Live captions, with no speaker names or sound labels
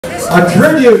A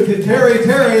tribute to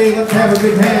Terry. Let's have a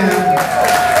big hand.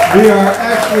 We are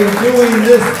actually doing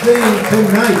this thing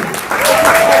tonight.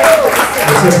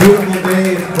 It's a beautiful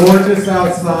day. It's gorgeous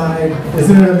outside.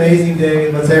 Isn't it an amazing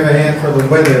day? Let's have a hand for the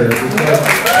weather.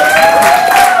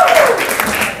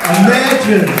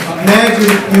 Imagine,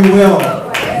 if you will,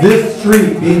 this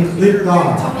street being cleared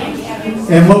off.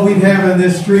 And what we'd have on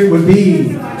this street would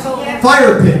be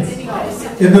fire pits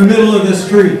in the middle of the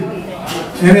street.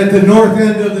 And at the north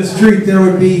end of the street there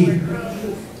would be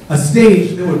a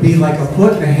stage that would be like 1.5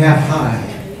 foot high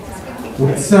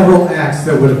with several acts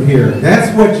that would appear.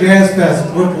 That's what Jazz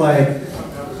Fest looked like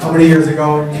how many years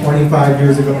ago? 25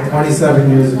 years ago,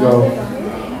 27 years ago,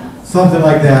 something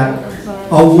like that.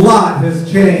 A lot has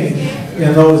changed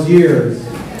in those years.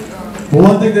 But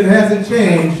one thing that hasn't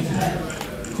changed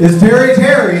is Terry,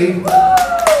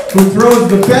 who throws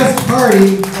the best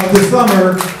party of the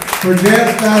summer for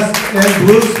Jazz Fest and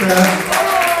Blues Fest,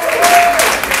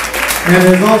 and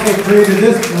has also created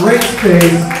this great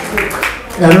space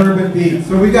at Urban Beat.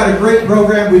 So we've got a great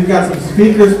program. We've got some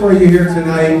speakers for you here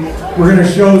tonight. We're going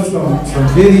to show some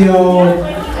video.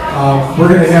 We're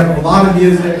going to have a lot of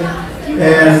music.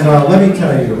 And let me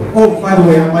tell you, oh, by the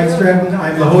way, I'm Mike Stratton.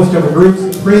 I'm the host of a group,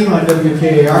 Supreme, on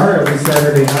WKAR every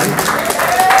Saturday night.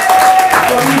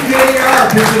 WKAR,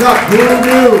 pick it up, who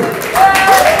knew?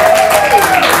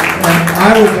 And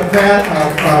I was a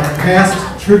past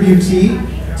tributee.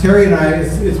 Terry and I,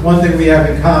 it's one thing we have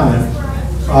in common,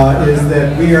 is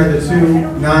that we are the two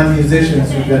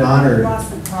non-musicians who've been honored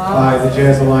by the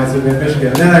Jazz Alliance of Mid-Michigan.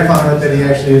 And then I found out that he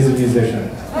actually is a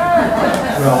musician.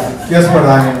 Well, guess what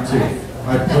I am too?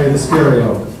 I play the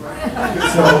stereo.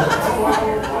 So,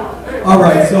 all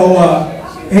right, so,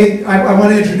 hey, I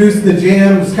want to introduce the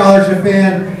JAMM Scholarship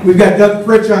Band. We've got Doug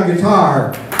Fritch on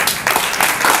guitar.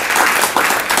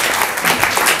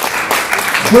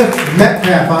 Cliff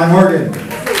Metcalf on organ.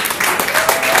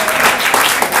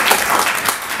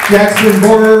 Jackson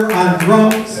Borer on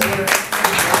drums.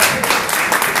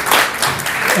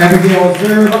 Abigail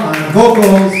Zerb on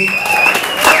vocals.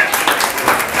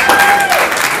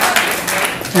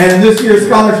 And this year's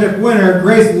scholarship winner,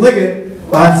 Grace Liggett,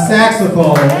 on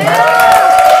saxophone.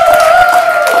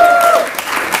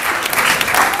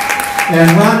 And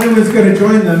Ron Newman's going to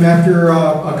join them after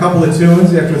a couple of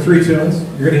tunes, after 3 tunes.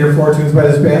 You're going to hear 4 tunes by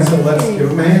this band, so let's give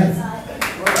them a hand.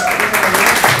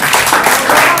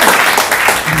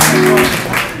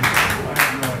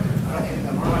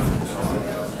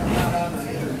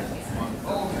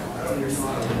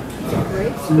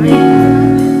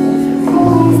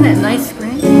 Isn't that nice screen?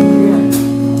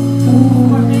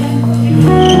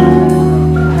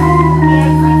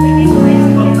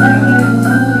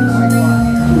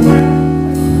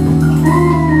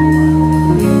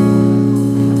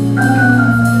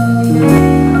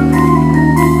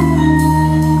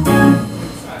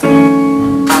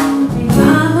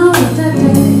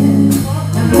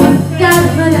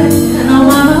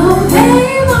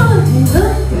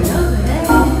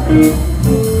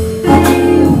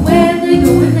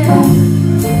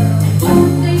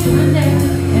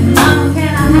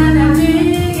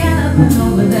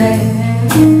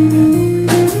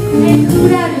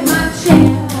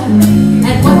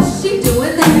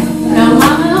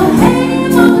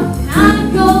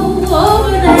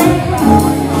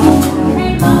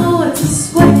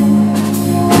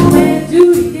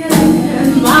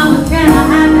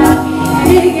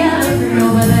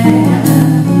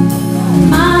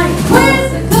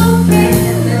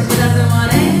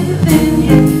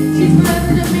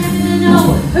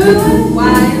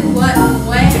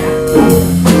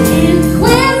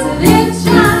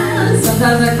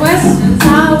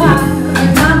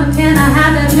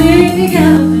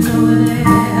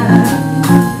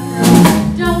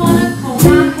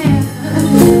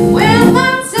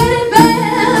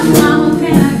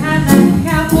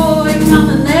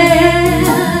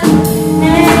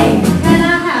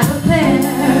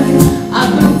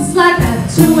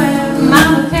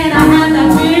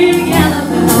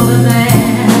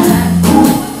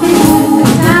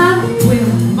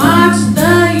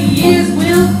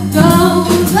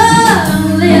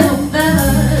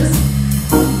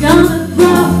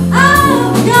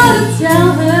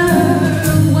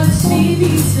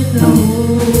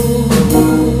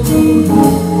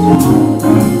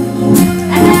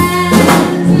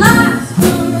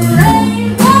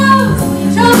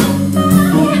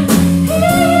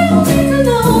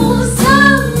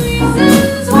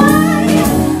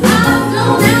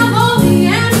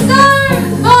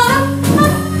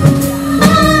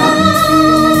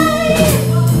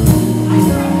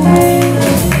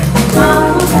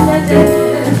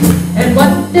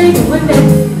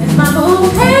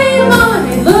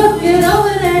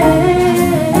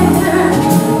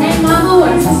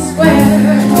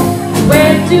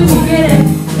 to get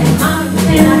it.